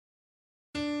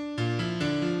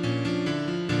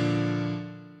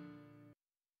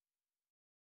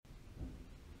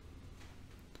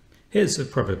Here's a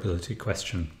probability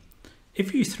question.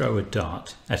 If you throw a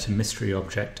dart at a mystery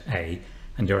object A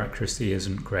and your accuracy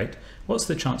isn't great, what's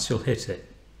the chance you'll hit it?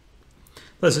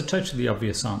 There's a totally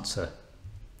obvious answer.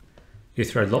 You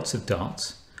throw lots of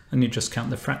darts and you just count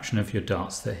the fraction of your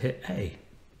darts that hit A.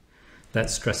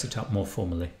 Let's dress it up more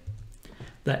formally.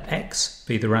 Let x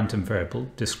be the random variable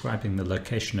describing the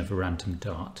location of a random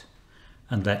dart,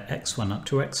 and let x1 up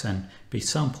to xn be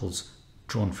samples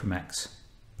drawn from x.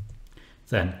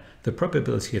 Then the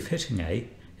probability of hitting A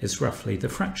is roughly the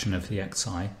fraction of the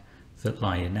xi that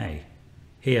lie in A.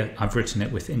 Here I've written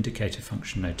it with indicator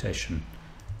function notation.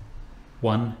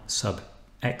 1 sub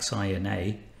xi in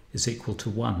A is equal to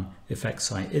 1 if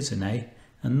xi is in A,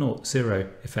 and 0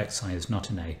 if xi is not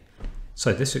in A.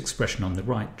 So this expression on the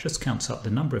right just counts up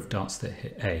the number of darts that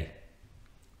hit A.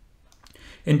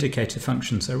 Indicator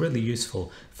functions are really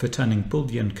useful for turning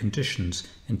Boolean conditions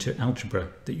into algebra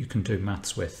that you can do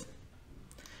maths with.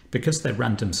 Because they're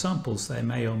random samples, they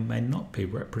may or may not be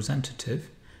representative,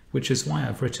 which is why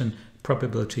I've written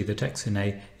probability that x in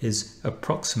A is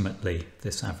approximately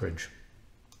this average.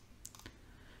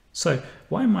 So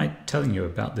why am I telling you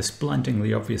about this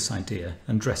blindingly obvious idea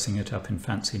and dressing it up in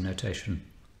fancy notation?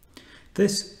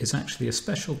 This is actually a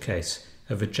special case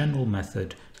of a general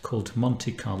method called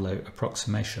Monte Carlo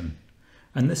approximation,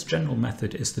 and this general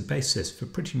method is the basis for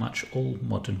pretty much all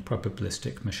modern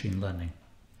probabilistic machine learning.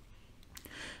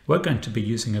 We're going to be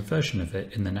using a version of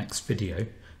it in the next video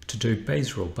to do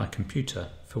Bayes' rule by computer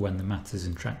for when the math is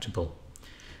intractable,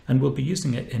 and we'll be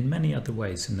using it in many other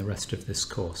ways in the rest of this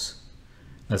course.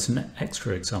 There's an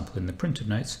extra example in the printed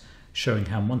notes showing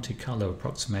how Monte Carlo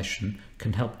approximation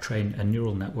can help train a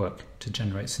neural network to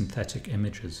generate synthetic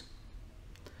images.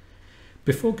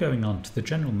 Before going on to the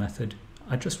general method,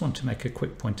 I just want to make a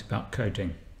quick point about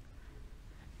coding.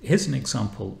 Here's an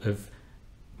example of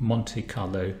Monte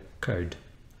Carlo code.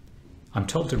 I'm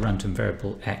told a random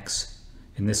variable x,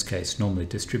 in this case normally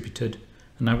distributed,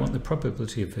 and I want the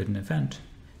probability of an event,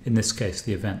 in this case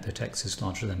the event that x is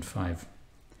larger than 5.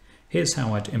 Here's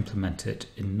how I'd implement it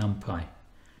in NumPy.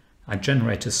 I'd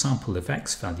generate a sample of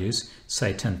x values,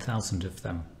 say 10,000 of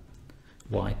them.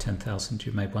 Why 10,000,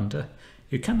 you may wonder?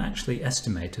 You can actually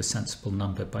estimate a sensible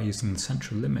number by using the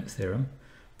central limit theorem,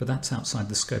 but that's outside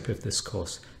the scope of this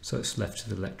course, so it's left to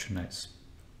the lecture notes.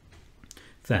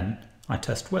 Then I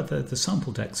test whether the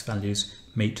sampled x values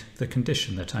meet the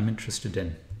condition that I'm interested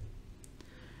in.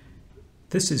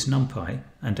 This is NumPy,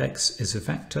 and x is a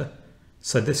vector,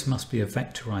 so this must be a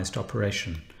vectorized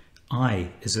operation.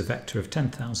 I is a vector of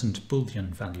 10,000 Boolean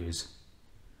values.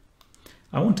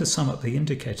 I want to sum up the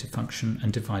indicator function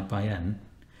and divide by n.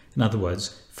 In other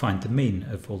words, find the mean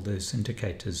of all those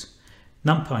indicators.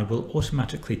 NumPy will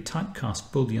automatically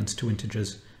typecast Booleans to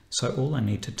integers, so all I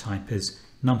need to type is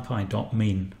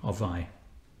numpy.mean of I.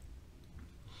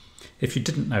 If you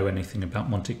didn't know anything about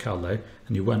Monte Carlo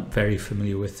and you weren't very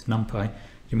familiar with NumPy,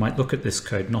 you might look at this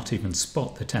code, not even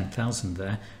spot the 10,000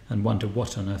 there, and wonder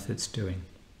what on earth it's doing.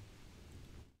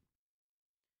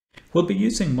 We'll be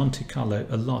using Monte Carlo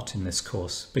a lot in this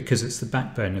course because it's the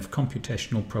backbone of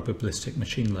computational probabilistic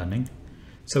machine learning,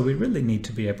 so we really need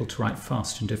to be able to write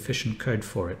fast and efficient code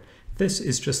for it. This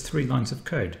is just 3 lines of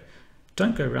code.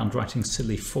 Don't go around writing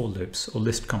silly for loops or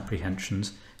list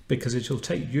comprehensions because it'll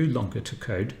take you longer to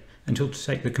code and it'll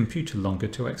take the computer longer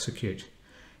to execute.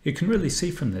 You can really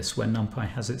see from this where NumPy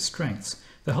has its strengths.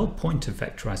 The whole point of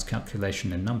vectorized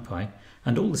calculation in NumPy,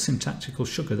 and all the syntactical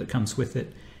sugar that comes with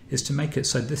it, is to make it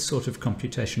so this sort of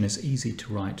computation is easy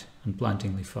to write and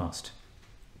blindingly fast.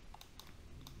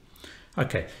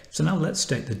 Okay, so now let's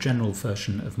state the general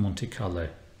version of Monte Carlo.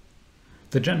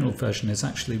 The general version is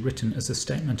actually written as a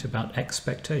statement about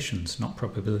expectations, not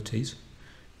probabilities.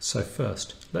 So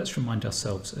first, let's remind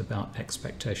ourselves about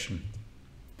expectation.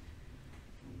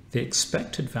 The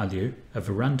expected value of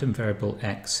a random variable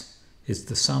x is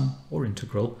the sum or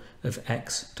integral of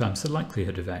x times the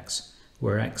likelihood of x,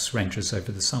 where x ranges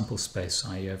over the sample space,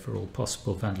 i.e. over all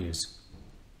possible values.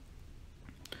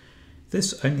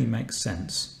 This only makes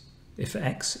sense if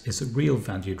x is a real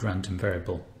valued random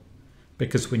variable,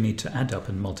 because we need to add up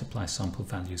and multiply sample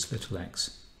values little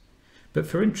x. But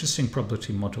for interesting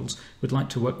probability models, we'd like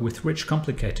to work with rich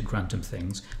complicated random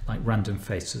things like random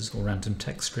faces or random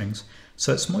text strings,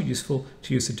 so it's more useful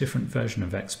to use a different version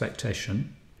of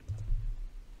expectation.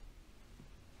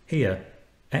 Here,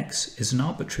 x is an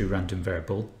arbitrary random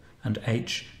variable, and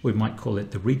h, we might call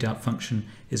it the readout function,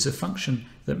 is a function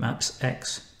that maps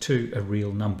x to a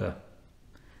real number.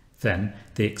 Then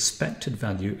the expected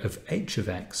value of h of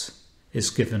x is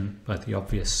given by the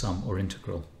obvious sum or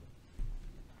integral.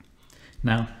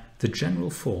 Now, the general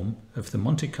form of the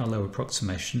Monte Carlo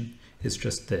approximation is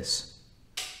just this.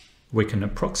 We can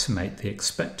approximate the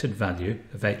expected value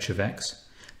of h of x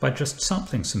by just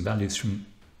sampling some values from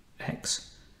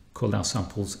x, call our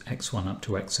samples x1 up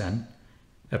to xn,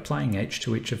 applying h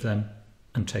to each of them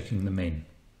and taking the mean.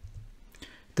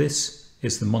 This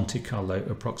is the Monte Carlo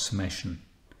approximation.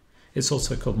 It's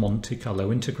also called Monte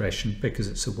Carlo integration because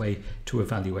it's a way to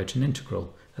evaluate an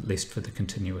integral, at least for the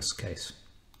continuous case.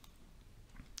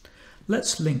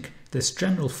 Let's link this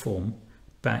general form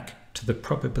back to the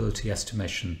probability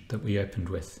estimation that we opened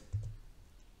with.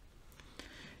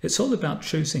 It's all about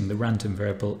choosing the random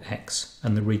variable x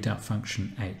and the readout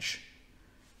function h.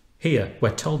 Here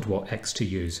we're told what x to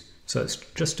use, so it's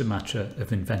just a matter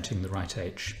of inventing the right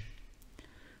h.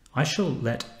 I shall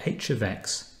let h of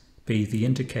x be the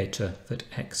indicator that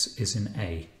x is in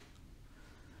A.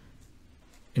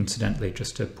 Incidentally,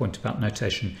 just a point about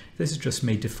notation, this is just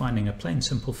me defining a plain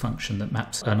simple function that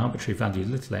maps an arbitrary value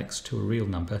little x to a real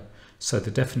number, so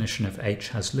the definition of h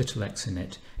has little x in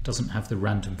it, doesn't have the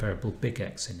random variable big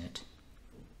X in it.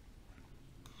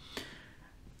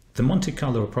 The Monte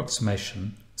Carlo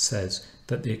approximation says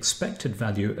that the expected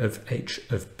value of h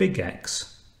of big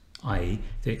X, i.e.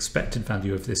 the expected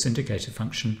value of this indicator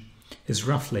function, is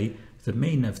roughly the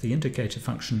mean of the indicator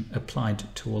function applied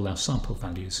to all our sample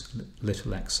values,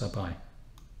 little x sub I.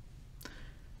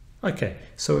 Okay,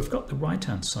 so we've got the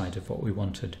right-hand side of what we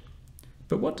wanted.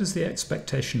 But what does the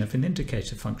expectation of an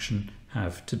indicator function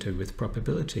have to do with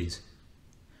probabilities?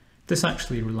 This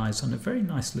actually relies on a very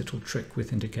nice little trick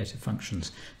with indicator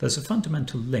functions. There's a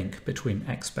fundamental link between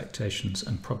expectations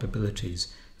and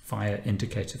probabilities via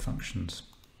indicator functions.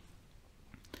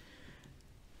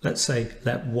 Let's say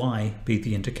let y be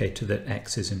the indicator that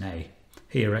x is in A.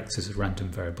 Here x is a random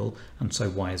variable, and so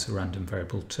y is a random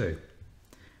variable too.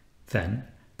 Then,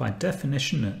 by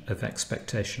definition of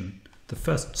expectation, the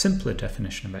first simpler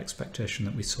definition of expectation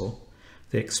that we saw,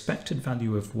 the expected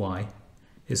value of y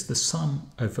is the sum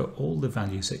over all the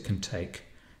values it can take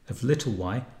of little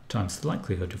y times the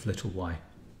likelihood of little y.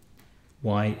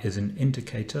 Y is an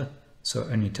indicator, so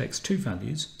it only takes two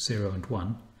values, 0 and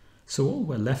 1, so all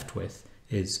we're left with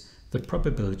is the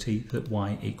probability that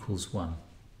y equals 1,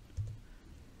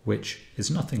 which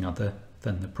is nothing other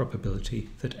than the probability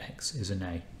that x is in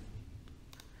A.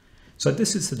 So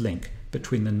this is the link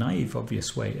between the naive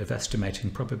obvious way of estimating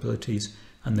probabilities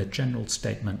and the general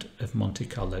statement of Monte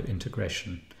Carlo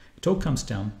integration. It all comes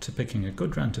down to picking a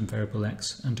good random variable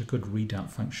x and a good readout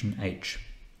function h.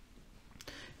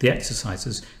 The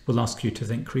exercises will ask you to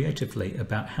think creatively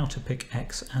about how to pick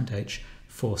x and h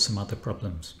for some other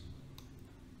problems.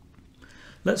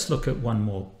 Let's look at one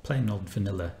more plain old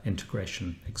vanilla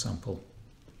integration example.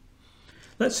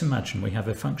 Let's imagine we have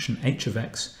a function h of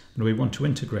x and we want to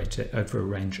integrate it over a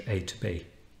range a to b.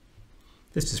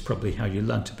 This is probably how you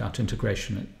learnt about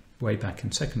integration way back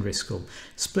in secondary school.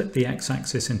 Split the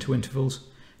x-axis into intervals,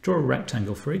 draw a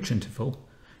rectangle for each interval.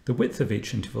 The width of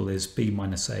each interval is b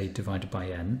minus a divided by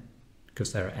n,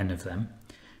 because there are n of them,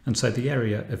 and so the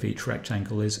area of each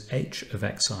rectangle is h of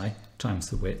xi times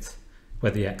the width,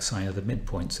 where the xi are the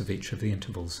midpoints of each of the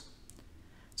intervals.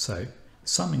 So,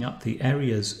 summing up the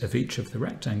areas of each of the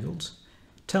rectangles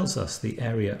tells us the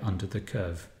area under the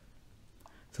curve.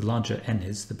 The larger n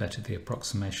is, the better the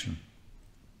approximation.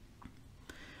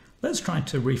 Let's try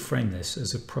to reframe this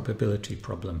as a probability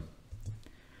problem.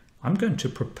 I'm going to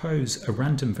propose a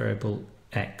random variable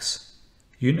x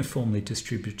uniformly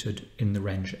distributed in the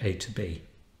range a to b.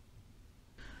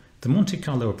 The Monte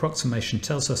Carlo approximation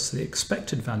tells us the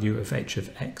expected value of h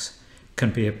of x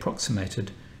can be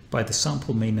approximated by the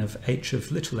sample mean of h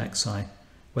of little xi,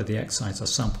 where the xi's are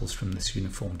samples from this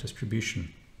uniform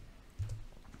distribution.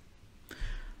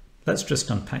 Let's just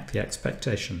unpack the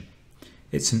expectation.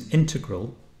 It's an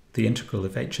integral, the integral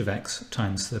of h of x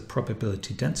times the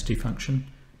probability density function,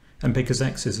 and because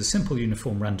x is a simple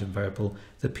uniform random variable,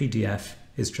 the PDF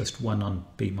is just 1 on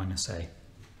b minus a.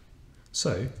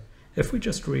 So, if we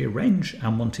just rearrange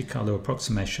our Monte Carlo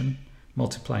approximation,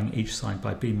 multiplying each side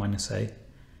by b minus a,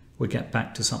 we get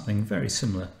back to something very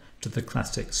similar to the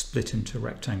classic split into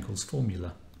rectangles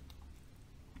formula.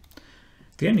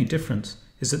 The only difference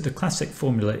is that the classic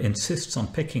formula insists on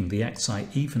picking the xi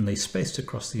evenly spaced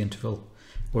across the interval,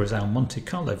 whereas our Monte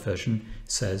Carlo version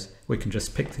says we can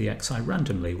just pick the xi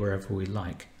randomly wherever we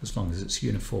like, as long as it's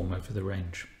uniform over the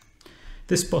range.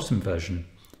 This bottom version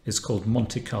is called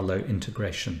Monte Carlo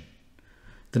integration.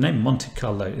 The name Monte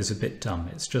Carlo is a bit dumb.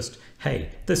 It's just, hey,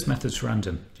 this method's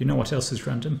random. Do you know what else is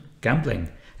random? Gambling.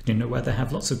 Do you know where they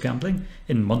have lots of gambling?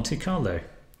 In Monte Carlo.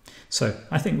 So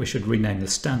I think we should rename the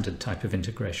standard type of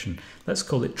integration. Let's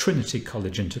call it Trinity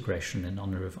College integration in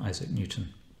honour of Isaac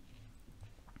Newton.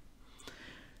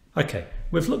 Okay,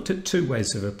 we've looked at two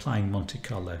ways of applying Monte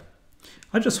Carlo.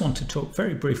 I just want to talk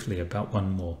very briefly about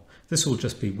one more. This will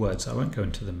just be words, I won't go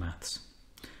into the maths.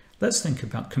 Let's think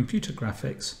about computer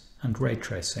graphics and ray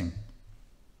tracing.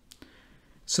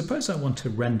 Suppose I want to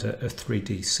render a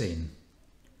 3D scene.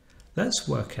 Let's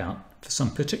work out, for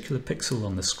some particular pixel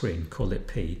on the screen, call it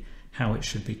P, how it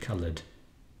should be coloured.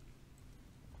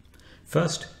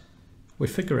 First, we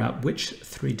figure out which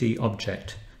 3D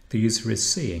object the user is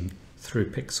seeing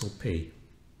through pixel P.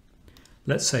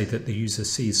 Let's say that the user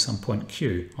sees some point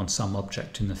Q on some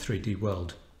object in the 3D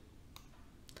world.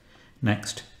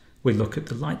 Next, we look at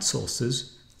the light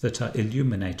sources that are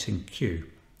illuminating Q.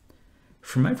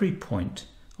 From every point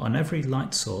on every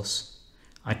light source,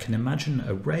 I can imagine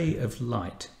a ray of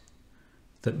light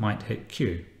that might hit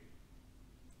Q.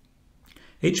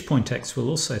 Each point X will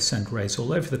also send rays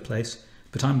all over the place,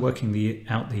 but I'm working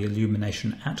out the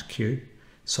illumination at Q,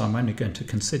 so I'm only going to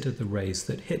consider the rays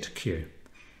that hit Q.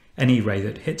 Any ray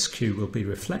that hits Q will be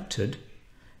reflected,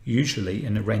 usually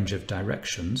in a range of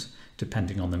directions,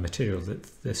 depending on the material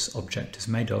that this object is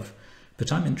made of,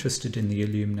 but I'm interested in the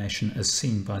illumination as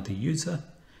seen by the user,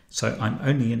 so I'm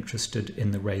only interested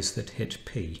in the rays that hit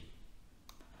P.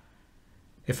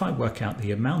 If I work out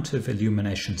the amount of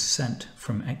illumination sent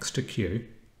from X to Q,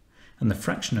 and the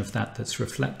fraction of that that's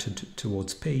reflected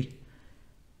towards P,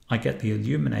 I get the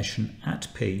illumination at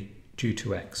P due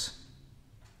to X.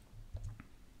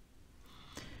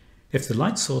 If the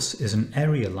light source is an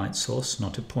area light source,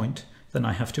 not a point, then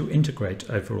I have to integrate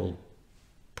over all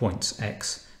points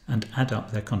X and add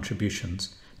up their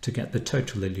contributions to get the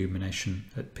total illumination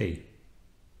at P.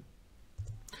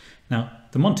 Now,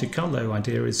 the Monte Carlo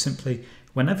idea is simply,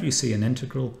 whenever you see an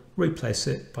integral, replace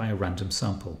it by a random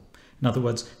sample. In other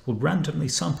words, we'll randomly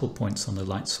sample points on the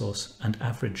light source and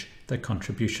average their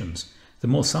contributions. The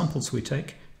more samples we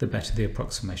take, the better the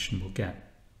approximation we'll get.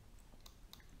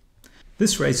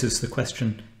 This raises the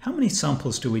question, how many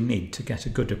samples do we need to get a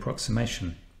good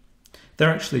approximation? There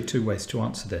are actually two ways to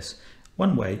answer this.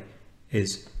 One way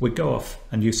is we go off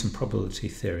and use some probability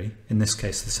theory, in this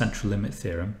case the central limit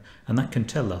theorem, and that can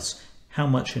tell us how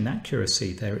much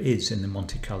inaccuracy there is in the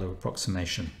Monte Carlo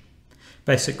approximation.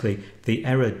 Basically, the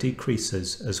error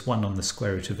decreases as 1 on the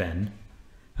square root of n,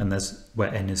 and there's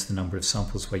where n is the number of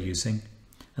samples we're using,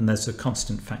 and there's a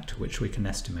constant factor which we can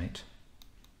estimate.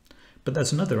 But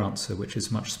there's another answer which is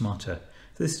much smarter.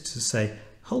 This is to say,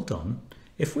 hold on,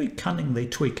 if we cunningly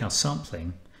tweak our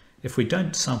sampling, if we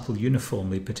don't sample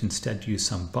uniformly but instead use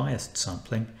some biased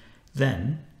sampling,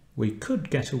 then we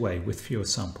could get away with fewer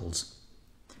samples.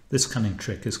 This cunning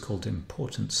trick is called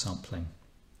importance sampling.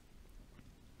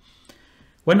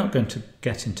 We're not going to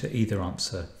get into either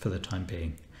answer for the time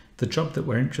being. The job that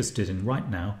we're interested in right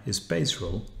now is Bayes'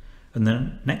 rule, and in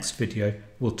the next video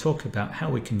we'll talk about how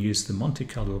we can use the Monte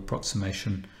Carlo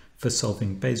approximation for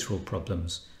solving Bayes' rule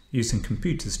problems, using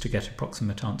computers to get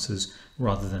approximate answers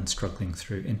rather than struggling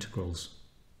through integrals.